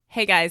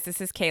Hey guys, this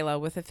is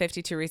Kayla with the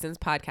 52 Reasons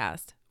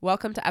podcast.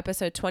 Welcome to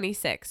episode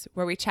 26,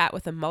 where we chat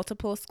with the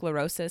Multiple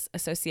Sclerosis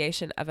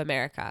Association of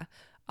America,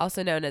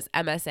 also known as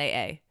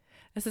MSAA.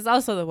 This is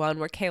also the one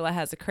where Kayla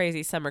has a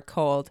crazy summer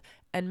cold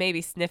and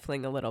maybe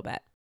sniffling a little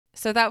bit.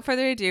 So without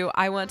further ado,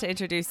 I want to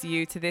introduce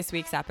you to this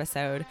week's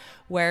episode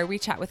where we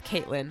chat with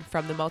Kaitlyn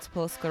from the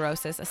Multiple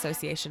Sclerosis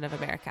Association of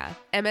America.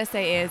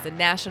 MSAA is a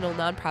national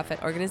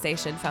nonprofit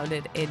organization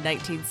founded in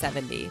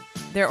 1970.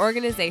 Their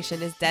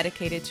organization is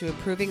dedicated to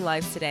improving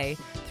lives today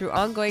through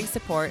ongoing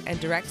support and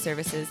direct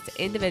services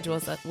to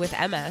individuals with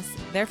MS,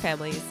 their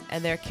families,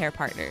 and their care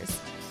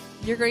partners.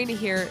 You're going to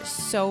hear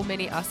so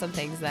many awesome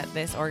things that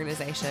this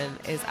organization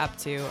is up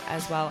to,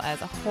 as well as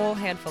a whole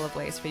handful of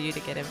ways for you to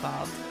get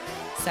involved.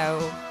 So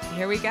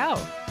here we go.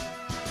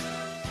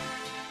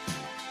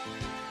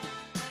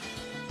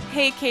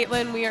 Hey,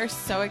 Kaitlyn, we are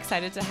so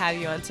excited to have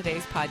you on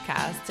today's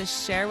podcast to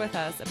share with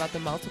us about the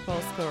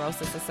Multiple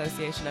Sclerosis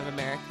Association of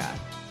America.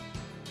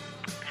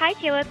 Hi,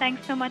 Kayla.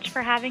 Thanks so much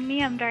for having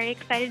me. I'm very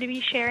excited to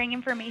be sharing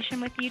information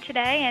with you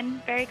today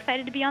and very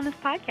excited to be on this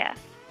podcast.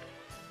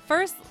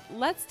 First,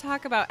 let's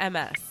talk about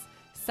MS,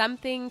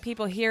 something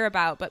people hear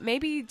about but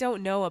maybe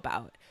don't know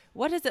about.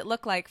 What does it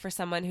look like for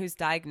someone who's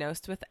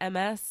diagnosed with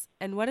MS,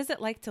 and what is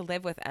it like to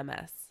live with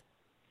MS?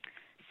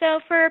 So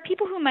for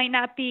people who might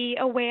not be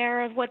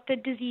aware of what the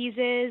disease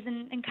is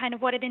and kind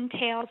of what it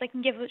entails, I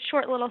can give a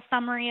short little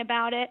summary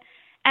about it.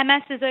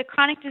 MS is a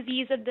chronic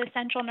disease of the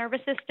central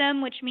nervous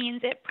system, which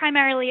means it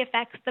primarily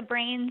affects the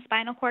brain,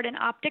 spinal cord, and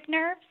optic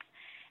nerves.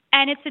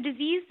 And it's a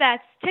disease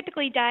that's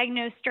typically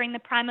diagnosed during the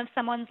prime of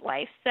someone's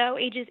life, so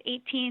ages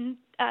 18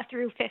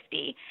 through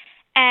 50.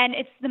 And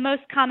it's the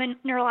most common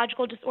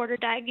neurological disorder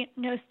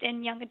diagnosed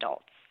in young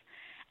adults.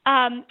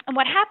 And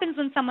what happens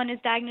when someone is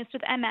diagnosed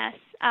with MS,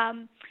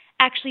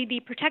 actually the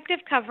protective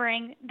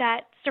covering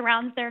that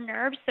surrounds their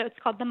nerves, so it's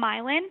called the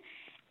myelin,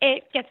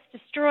 it gets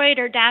destroyed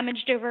or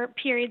damaged over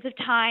periods of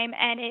time,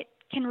 and it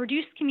can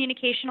reduce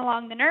communication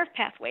along the nerve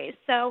pathways.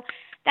 So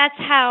that's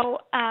how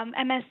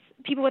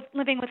people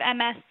living with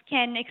MS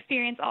can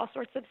experience all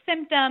sorts of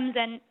symptoms,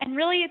 and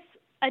really it's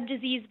a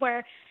disease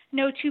where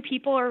no two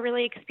people are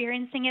really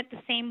experiencing it the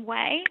same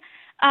way.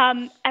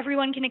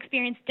 Everyone can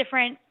experience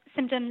different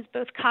symptoms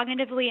both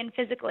cognitively and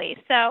physically.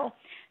 So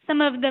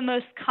some of the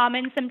most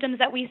common symptoms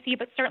that we see,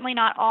 but certainly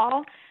not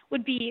all,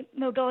 would be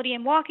mobility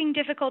and walking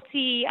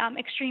difficulty,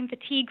 extreme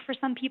fatigue for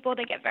some people.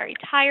 They get very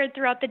tired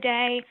throughout the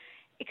day,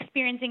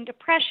 experiencing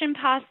depression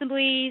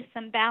possibly,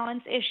 some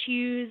balance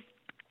issues,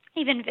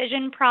 even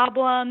vision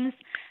problems.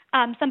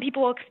 Some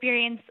people will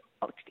experience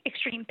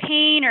extreme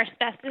pain or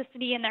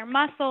spasticity in their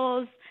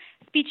muscles,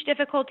 speech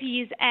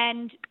difficulties,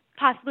 and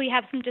possibly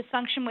have some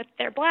dysfunction with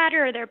their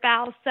bladder or their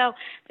bowels. So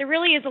there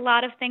really is a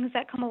lot of things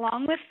that come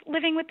along with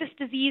living with this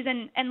disease.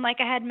 And like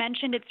I had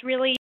mentioned, it's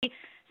really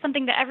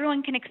something that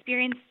everyone can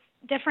experience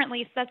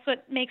differently. So that's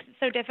what makes it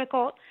so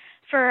difficult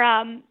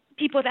for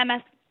people with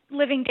MS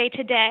living day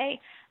to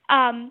day.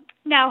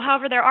 Now,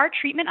 however, there are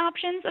treatment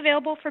options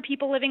available for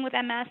people living with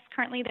MS.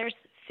 Currently, there's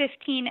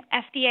 15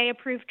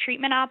 FDA-approved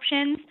treatment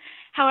options.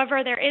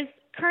 However, there is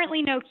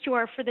currently no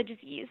cure for the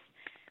disease.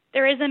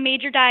 There is a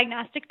major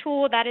diagnostic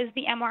tool, that is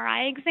the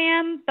MRI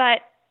exam,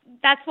 but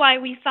that's why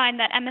we find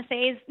that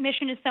MSA's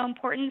mission is so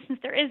important. Since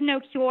there is no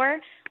cure,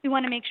 we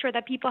want to make sure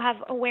that people have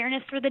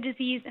awareness for the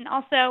disease, and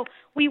also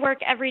we work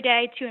every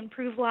day to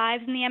improve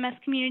lives in the MS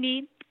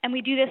community, and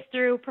we do this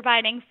through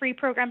providing free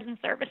programs and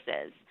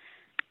services.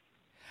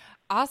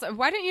 Awesome.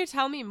 Why don't you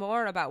tell me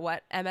more about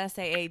what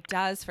MSAA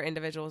does for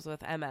individuals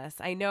with MS?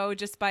 I know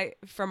just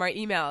from our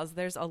emails,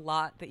 there's a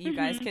lot that you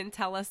guys can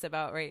tell us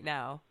about right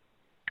now.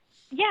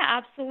 Yeah,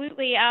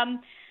 absolutely.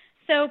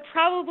 So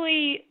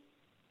probably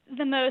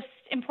the most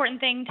important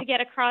thing to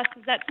get across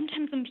is that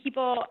sometimes when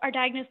people are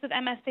diagnosed with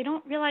MS, they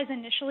don't realize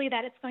initially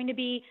that it's going to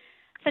be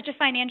such a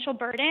financial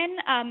burden.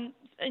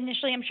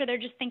 Initially, I'm sure they're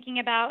just thinking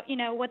about,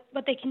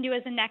 what they can do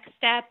as a next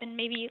step and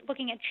maybe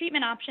looking at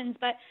treatment options.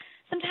 But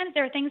sometimes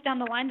there are things down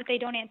the line that they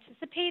don't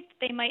anticipate.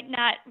 They might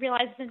not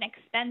realize is an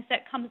expense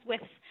that comes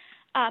with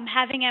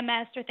having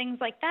MS or things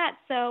like that.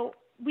 So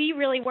we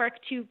really work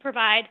to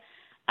provide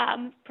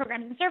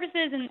programs and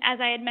services. And as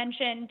I had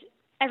mentioned,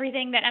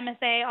 everything that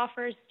MSA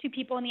offers to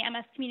people in the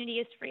MS community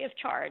is free of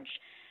charge.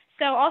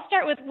 So I'll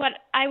start with what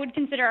I would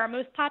consider our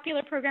most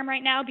popular program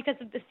right now because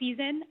of the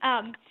season.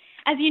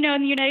 As you know,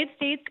 in the United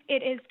States,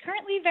 it is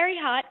currently very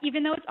hot,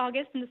 even though it's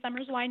August and the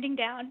summer's winding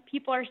down.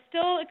 People are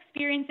still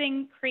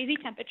experiencing crazy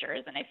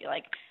temperatures, and I feel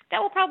like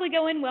that will probably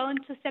go in well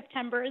into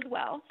September as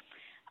well.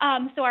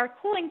 So our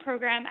cooling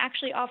program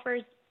actually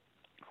offers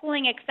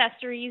cooling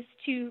accessories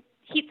to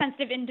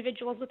heat-sensitive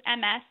individuals with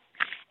MS.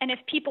 And if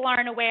people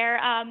aren't aware,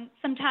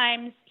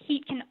 sometimes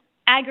heat can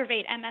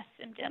aggravate MS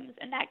symptoms,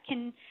 and that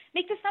can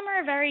make the summer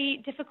a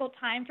very difficult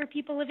time for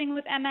people living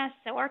with MS.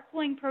 So our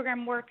cooling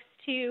program works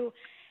to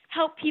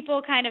help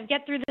people kind of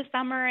get through the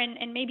summer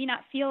and maybe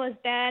not feel as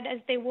bad as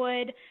they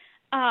would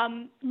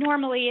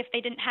normally if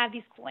they didn't have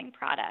these cooling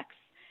products.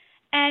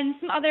 And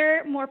some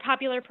other more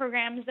popular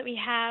programs that we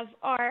have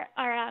are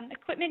our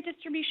equipment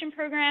distribution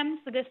programs.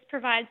 So this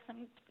provides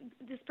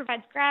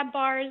grab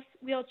bars,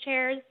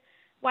 wheelchairs,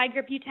 wide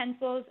grip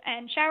utensils,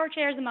 and shower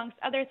chairs, amongst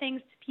other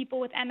things, to people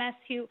with MS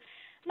who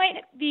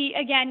might be,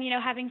 again,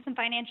 having some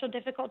financial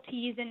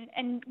difficulties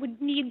and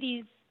would need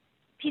these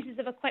pieces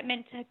of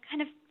equipment to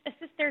kind of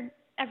assist their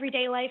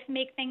everyday life,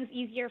 make things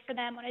easier for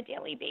them on a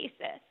daily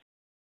basis.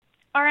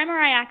 Our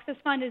MRI Access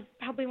Fund is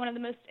probably one of the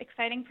most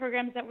exciting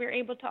programs that we're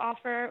able to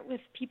offer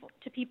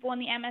to people in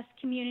the MS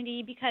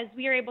community, because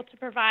we are able to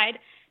provide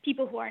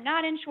people who are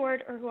not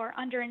insured or who are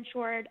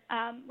underinsured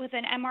with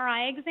an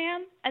MRI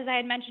exam. As I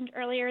had mentioned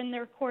earlier in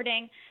the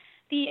recording,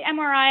 the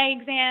MRI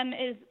exam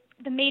is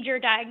the major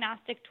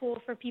diagnostic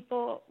tool for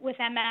people with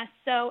MS.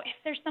 So if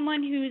there's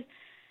someone who's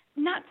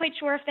not quite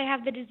sure if they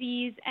have the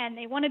disease and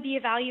they want to be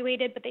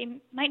evaluated, but they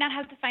might not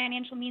have the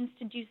financial means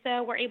to do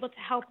so, we're able to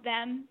help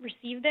them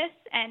receive this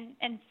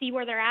and see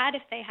where they're at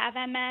if they have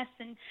MS,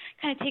 and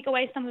kind of take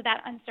away some of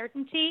that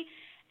uncertainty.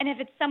 And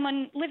if it's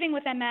someone living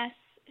with MS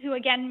who,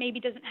 again, maybe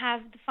doesn't have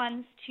the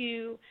funds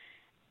to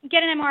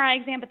get an MRI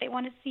exam, but they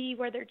want to see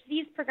where their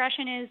disease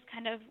progression is,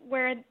 kind of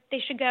where they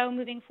should go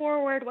moving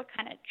forward, what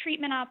kind of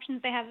treatment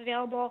options they have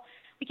available,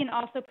 we can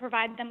also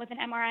provide them with an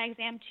MRI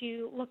exam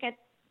to look at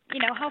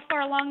how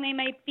far along they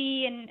might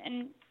be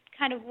and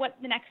kind of what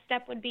the next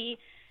step would be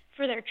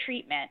for their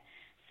treatment.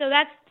 So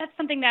that's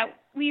something that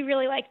we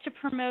really like to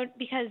promote,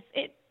 because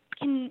it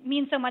can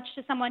mean so much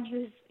to someone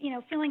who's,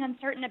 feeling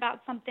uncertain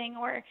about something,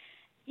 or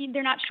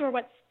they're not sure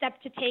what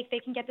step to take. They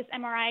can get this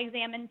MRI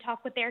exam and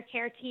talk with their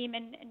care team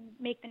and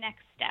make the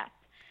next step.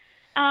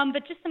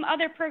 But just some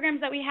other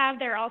programs that we have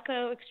that are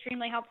also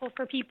extremely helpful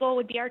for people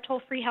would be our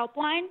toll-free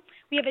helpline.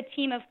 We have a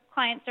team of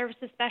client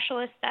services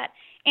specialists that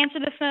answer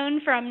the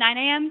phone from 9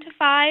 a.m. to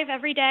 5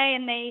 every day,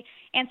 and they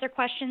answer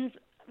questions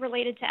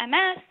related to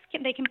MS.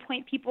 They can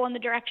point people in the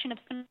direction of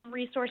some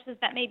resources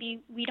that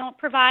maybe we don't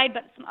provide,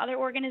 but some other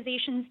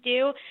organizations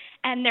do.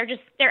 And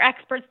they're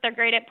experts. They're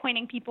great at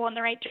pointing people in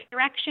the right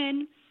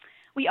direction.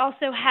 We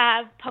also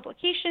have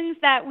publications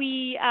that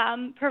we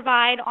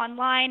provide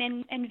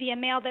online and via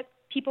mail that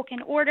people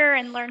can order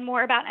and learn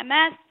more about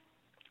MS,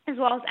 as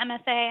well as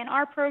MSAA and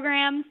our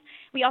programs.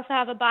 We also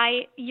have a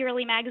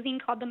bi-yearly magazine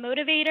called The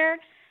Motivator,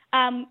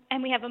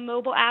 and we have a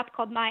mobile app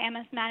called My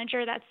MS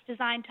Manager that's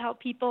designed to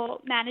help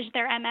people manage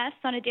their MS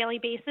on a daily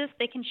basis.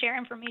 They can share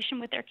information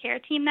with their care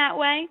team that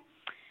way.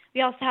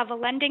 We also have a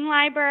lending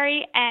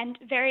library and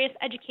various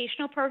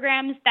educational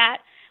programs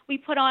that we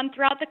put on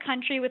throughout the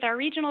country with our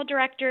regional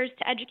directors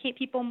to educate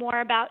people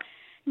more about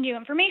new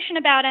information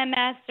about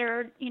MS,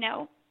 or,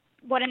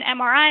 what an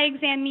MRI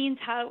exam means,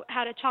 how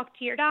to talk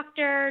to your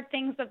doctor,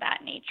 things of that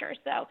nature.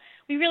 So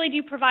we really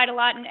do provide a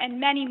lot and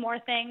many more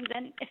things.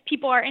 And if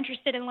people are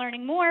interested in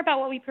learning more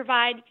about what we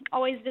provide, you can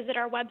always visit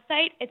our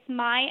website. It's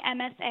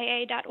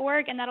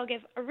mymsaa.org, and that'll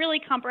give a really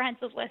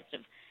comprehensive list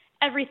of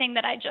everything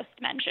that I just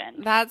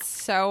mentioned. That's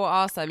so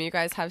awesome. You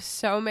guys have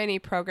so many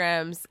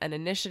programs and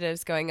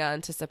initiatives going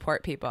on to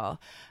support people.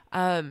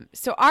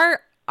 So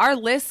our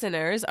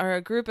listeners are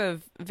a group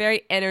of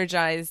very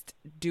energized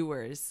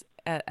doers,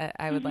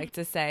 I would like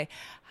to say.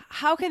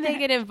 How can they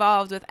get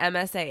involved with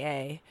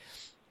MSAA?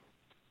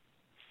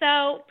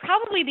 So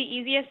probably the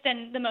easiest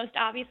and the most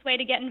obvious way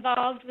to get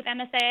involved with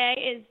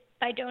MSAA is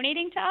by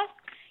donating to us.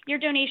 Your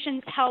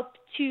donations help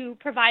to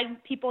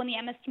provide people in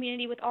the MS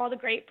community with all the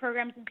great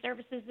programs and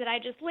services that I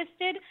just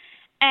listed.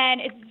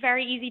 And it's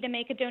very easy to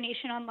make a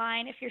donation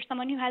online. If you're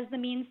someone who has the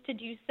means to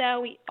do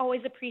so, we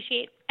always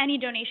appreciate any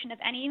donation of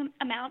any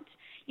amount.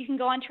 You can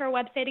go onto our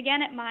website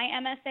again at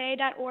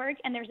mymsaa.org,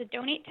 and there's a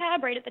donate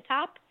tab right at the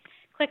top.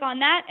 Click on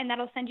that, and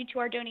that'll send you to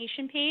our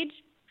donation page.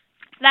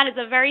 That is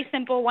a very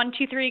simple 1,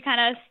 2, 3 kind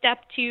of step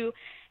to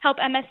help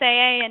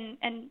MSAA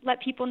and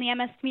let people in the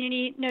MS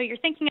community know you're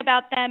thinking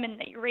about them and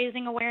that you're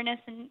raising awareness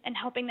and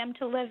helping them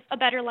to live a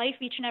better life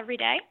each and every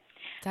day.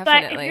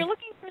 Definitely. But if you're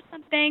looking for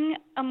something,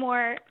 a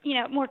more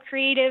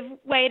creative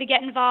way to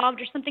get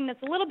involved, or something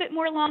that's a little bit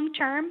more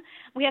long-term,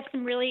 we have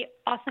some really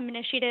awesome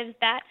initiatives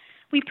that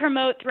we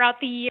promote throughout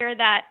the year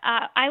that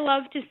I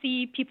love to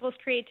see people's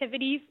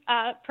creativity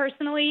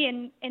personally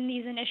in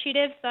these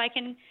initiatives. So I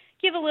can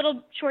give a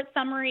little short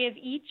summary of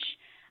each.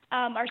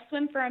 Our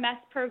Swim for MS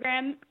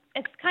program,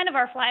 it's kind of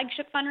our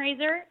flagship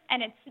fundraiser,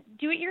 and it's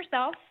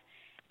do-it-yourself,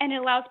 and it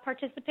allows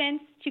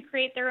participants to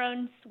create their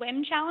own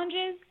swim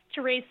challenges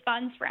to raise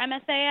funds for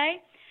MSAA.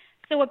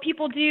 So what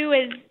people do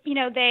is,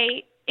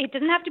 it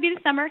doesn't have to be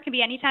the summer. It can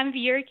be any time of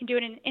year. You can do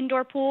it in an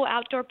indoor pool,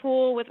 outdoor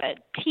pool, with a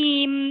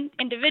team,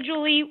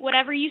 individually,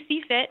 whatever you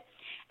see fit.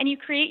 And you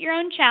create your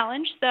own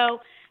challenge. So,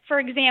 for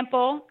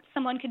example,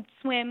 someone could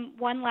swim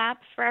 1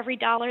 lap for every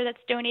 $1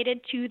 that's donated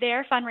to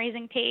their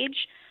fundraising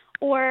page.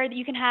 Or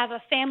you can have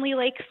a family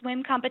lake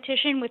swim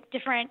competition with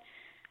different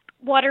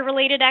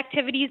water-related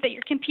activities that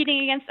you're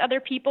competing against other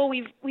people.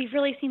 We've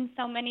really seen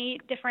so many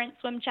different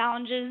swim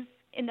challenges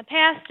in the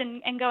past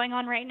and going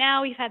on right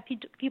now. We've had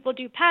people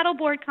do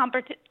paddleboard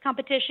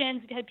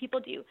competitions. We've had people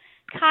do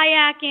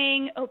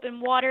kayaking,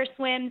 open water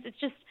swims. It's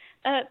just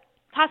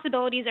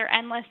possibilities are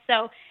endless.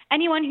 So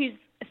anyone who's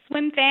a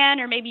swim fan,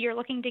 or maybe you're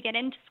looking to get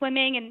into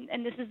swimming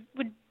and this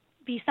would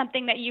be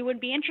something that you would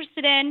be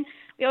interested in,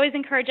 we always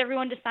encourage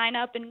everyone to sign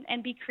up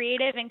and be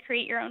creative and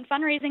create your own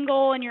fundraising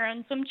goal and your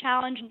own swim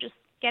challenge and just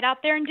get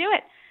out there and do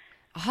it.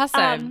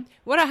 Awesome.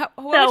 What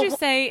would you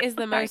say is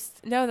the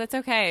most, no, that's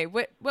okay.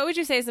 What would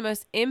you say is the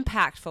most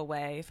impactful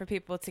way for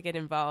people to get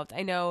involved?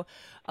 I know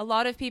a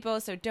lot of people,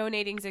 so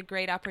donating is a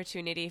great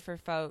opportunity for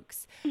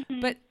folks,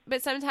 but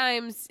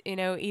sometimes,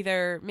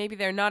 either maybe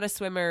they're not a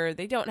swimmer,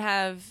 they don't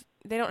have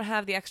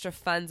the extra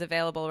funds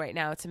available right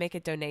now to make a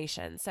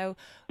donation. So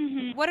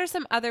what are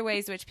some other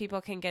ways which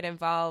people can get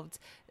involved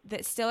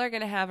that still are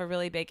going to have a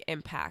really big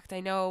impact?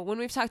 I know when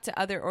we've talked to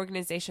other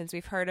organizations,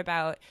 we've heard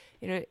about,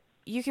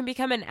 you can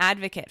become an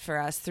advocate for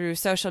us through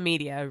social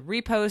media,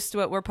 repost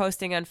what we're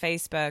posting on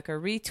Facebook or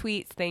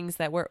retweet things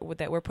that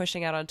we're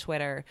pushing out on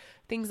Twitter,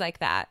 things like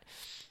that.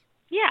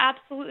 Yeah,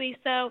 absolutely.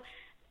 So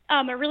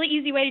a really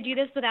easy way to do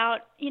this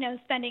without,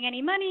 spending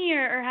any money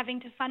or having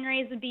to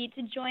fundraise would be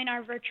to join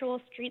our virtual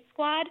street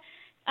squad.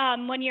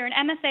 When you're an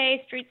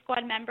MSAA Street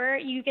Squad member,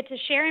 you get to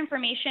share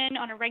information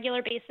on a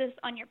regular basis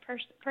on your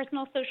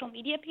personal social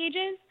media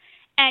pages,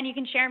 and you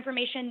can share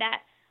information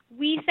that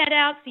we set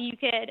out, so you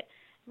could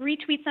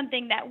retweet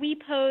something that we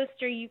post,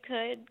 or you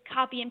could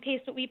copy and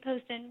paste what we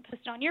post and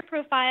post it on your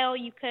profile.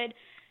 You could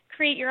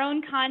create your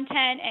own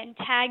content and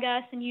tag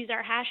us and use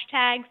our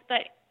hashtags,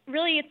 but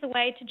really it's a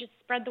way to just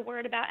spread the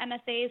word about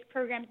MSA's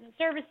programs and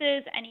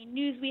services, any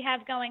news we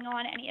have going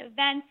on, any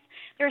events.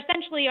 They're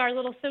essentially our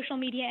little social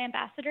media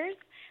ambassadors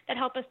that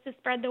help us to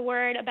spread the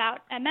word about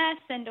MS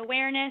and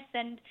awareness,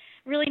 and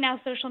really now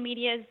social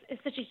media is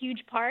such a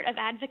huge part of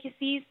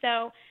advocacy,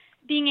 so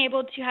being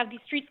able to have these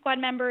Street Squad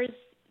members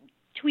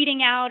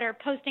tweeting out or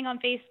posting on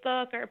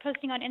Facebook or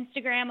posting on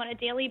Instagram on a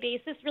daily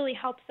basis really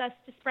helps us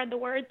to spread the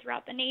word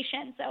throughout the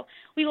nation. So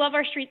we love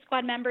our Street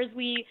Squad members.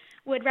 We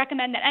would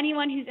recommend that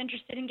anyone who's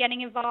interested in getting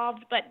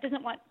involved but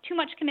doesn't want too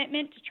much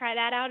commitment to try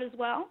that out as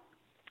well.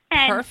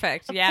 And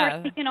perfect. Yeah. Of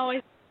course, you can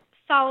always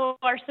follow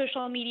our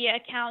social media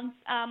accounts.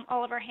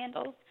 All of our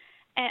handles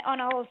on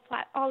all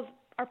of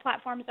our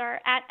platforms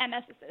are at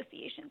MS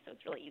Association, so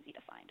it's really easy to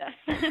find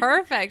us.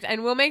 Perfect.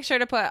 And we'll make sure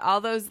to put all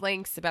those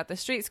links about the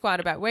Street Squad,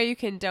 about where you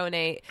can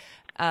donate,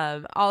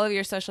 all of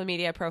your social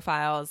media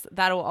profiles.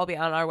 That will all be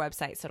on our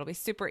website, so it'll be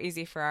super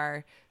easy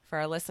for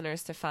our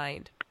listeners to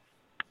find.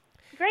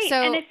 Great. So,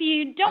 and if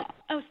you don't,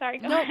 sorry,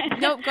 go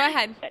ahead. No, go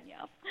ahead.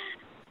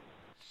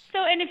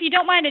 So, and if you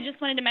don't mind, I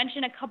just wanted to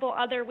mention a couple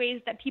other ways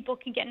that people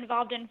can get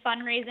involved in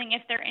fundraising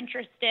if they're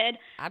interested.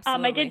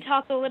 Absolutely. I did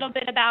talk a little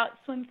bit about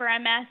Swim for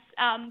MS,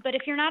 but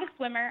if you're not a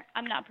swimmer,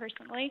 I'm not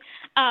personally,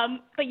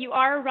 but you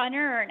are a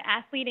runner or an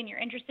athlete and you're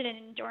interested in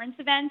endurance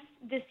events,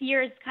 this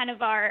year is kind of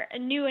a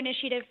new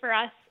initiative for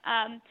us.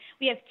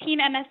 We have Team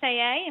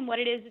MSAA, and what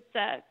it is, it's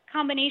a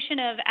combination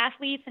of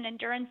athletes and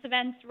endurance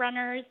events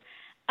runners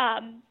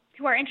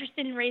who are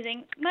interested in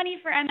raising money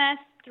for MS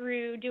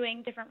through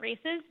doing different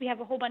races. We have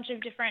a whole bunch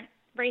of different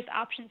race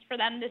options for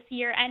them this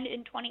year and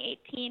in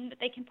 2018 that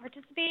they can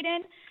participate in.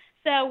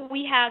 So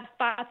we have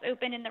spots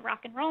open in the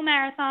Rock and Roll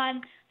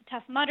Marathon, the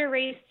Tough Mudder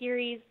Race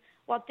Series,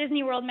 Walt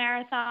Disney World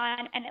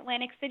Marathon, and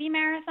Atlantic City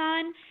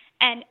Marathon.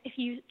 And if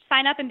you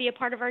sign up and be a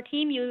part of our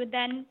team, you would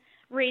then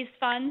raise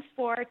funds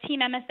for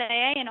Team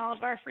MSAA and all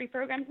of our free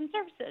programs and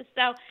services.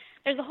 So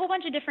there's a whole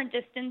bunch of different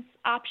distance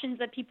options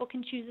that people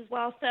can choose as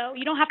well. So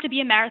you don't have to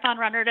be a marathon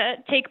runner to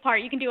take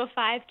part. You can do a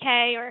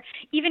 5K, or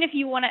even if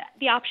you want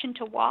the option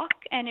to walk,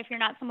 and if you're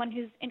not someone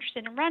who's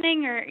interested in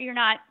running, or you're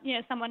not,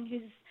 someone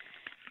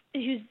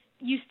who's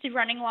used to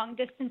running long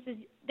distances,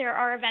 there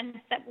are events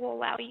that will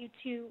allow you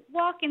to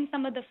walk in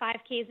some of the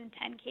 5Ks and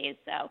 10Ks.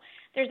 So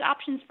there's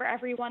options for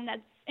everyone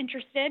that's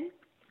interested.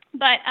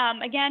 But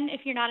again,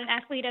 if you're not an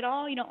athlete at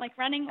all, you don't like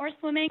running or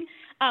swimming,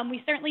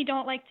 we certainly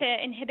don't like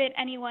to inhibit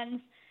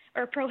anyone's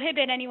or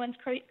prohibit anyone's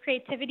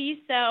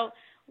creativity. So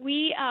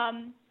we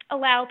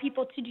allow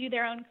people to do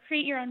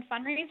create your own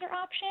fundraiser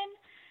option.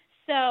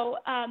 So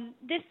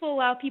this will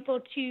allow people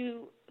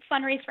to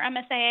fundraise for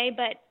MSAA,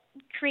 but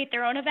create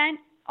their own event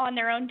on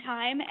their own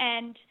time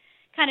and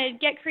kind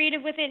of get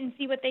creative with it and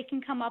see what they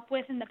can come up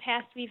with. In the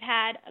past, we've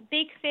had a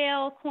bake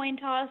sale, coin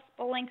toss,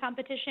 bowling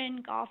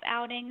competition, golf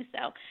outing.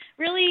 So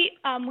really,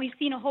 we've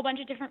seen a whole bunch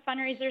of different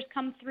fundraisers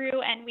come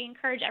through, and we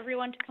encourage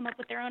everyone to come up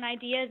with their own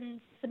ideas and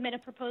submit a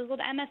proposal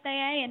to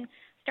MSAA and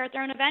start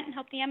their own event and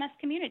help the MS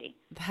community.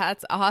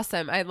 That's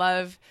awesome. I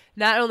love,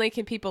 not only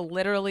can people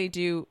literally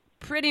do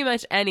pretty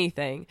much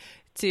anything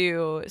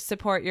to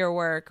support your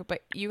work,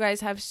 but you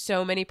guys have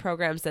so many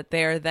programs that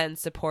they're then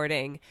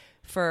supporting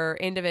for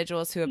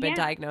individuals who have been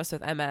diagnosed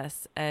with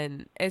MS.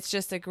 And it's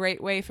just a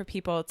great way for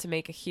people to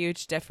make a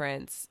huge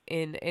difference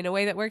in a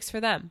way that works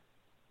for them.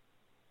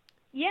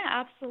 Yeah,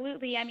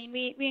 absolutely. I mean,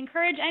 we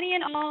encourage any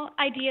and all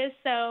ideas.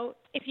 So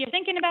if you're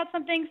thinking about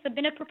something,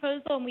 submit a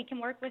proposal and we can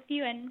work with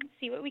you and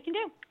see what we can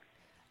do.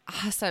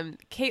 Awesome.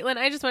 Kaitlyn,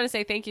 I just want to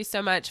say thank you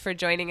so much for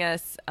joining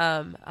us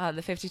on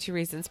the 52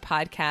 Reasons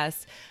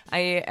podcast.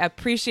 I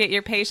appreciate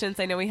your patience.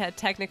 I know we had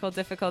technical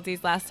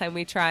difficulties last time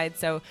we tried,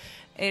 so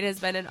It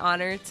has been an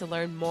honor to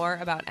learn more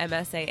about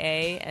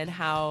MSAA and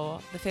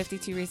how the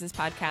 52 Reasons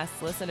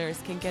podcast listeners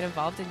can get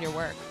involved in your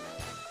work.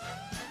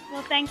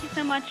 Well, thank you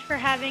so much for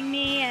having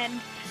me,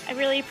 and I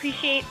really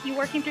appreciate you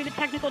working through the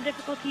technical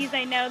difficulties.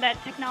 I know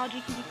that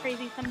technology can be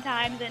crazy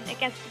sometimes, and it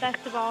gets the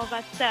best of all of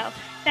us. So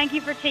thank you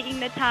for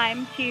taking the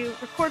time to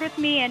record with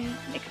me, and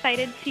I'm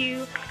excited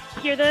to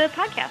hear the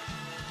podcast.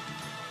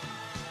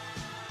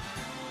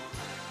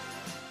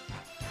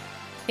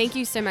 Thank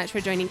you so much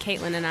for joining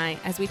Kaitlyn and I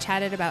as we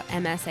chatted about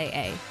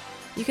MSAA.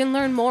 You can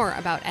learn more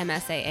about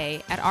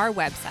MSAA at our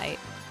website,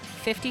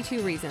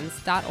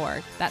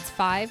 52reasons.org. That's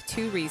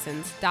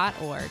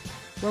 52reasons.org,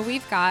 where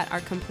we've got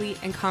our complete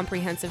and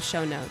comprehensive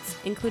show notes,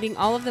 including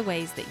all of the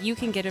ways that you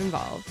can get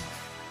involved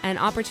and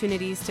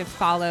opportunities to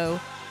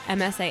follow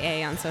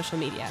MSAA on social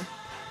media.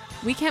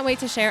 We can't wait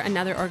to share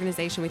another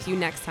organization with you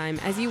next time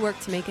as you work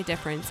to make a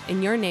difference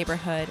in your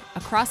neighborhood,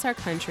 across our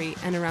country,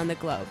 and around the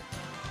globe.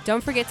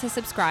 Don't forget to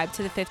subscribe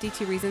to the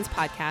 52 Reasons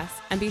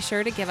podcast and be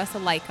sure to give us a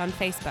like on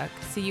Facebook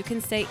so you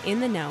can stay in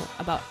the know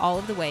about all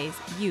of the ways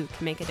you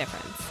can make a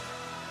difference.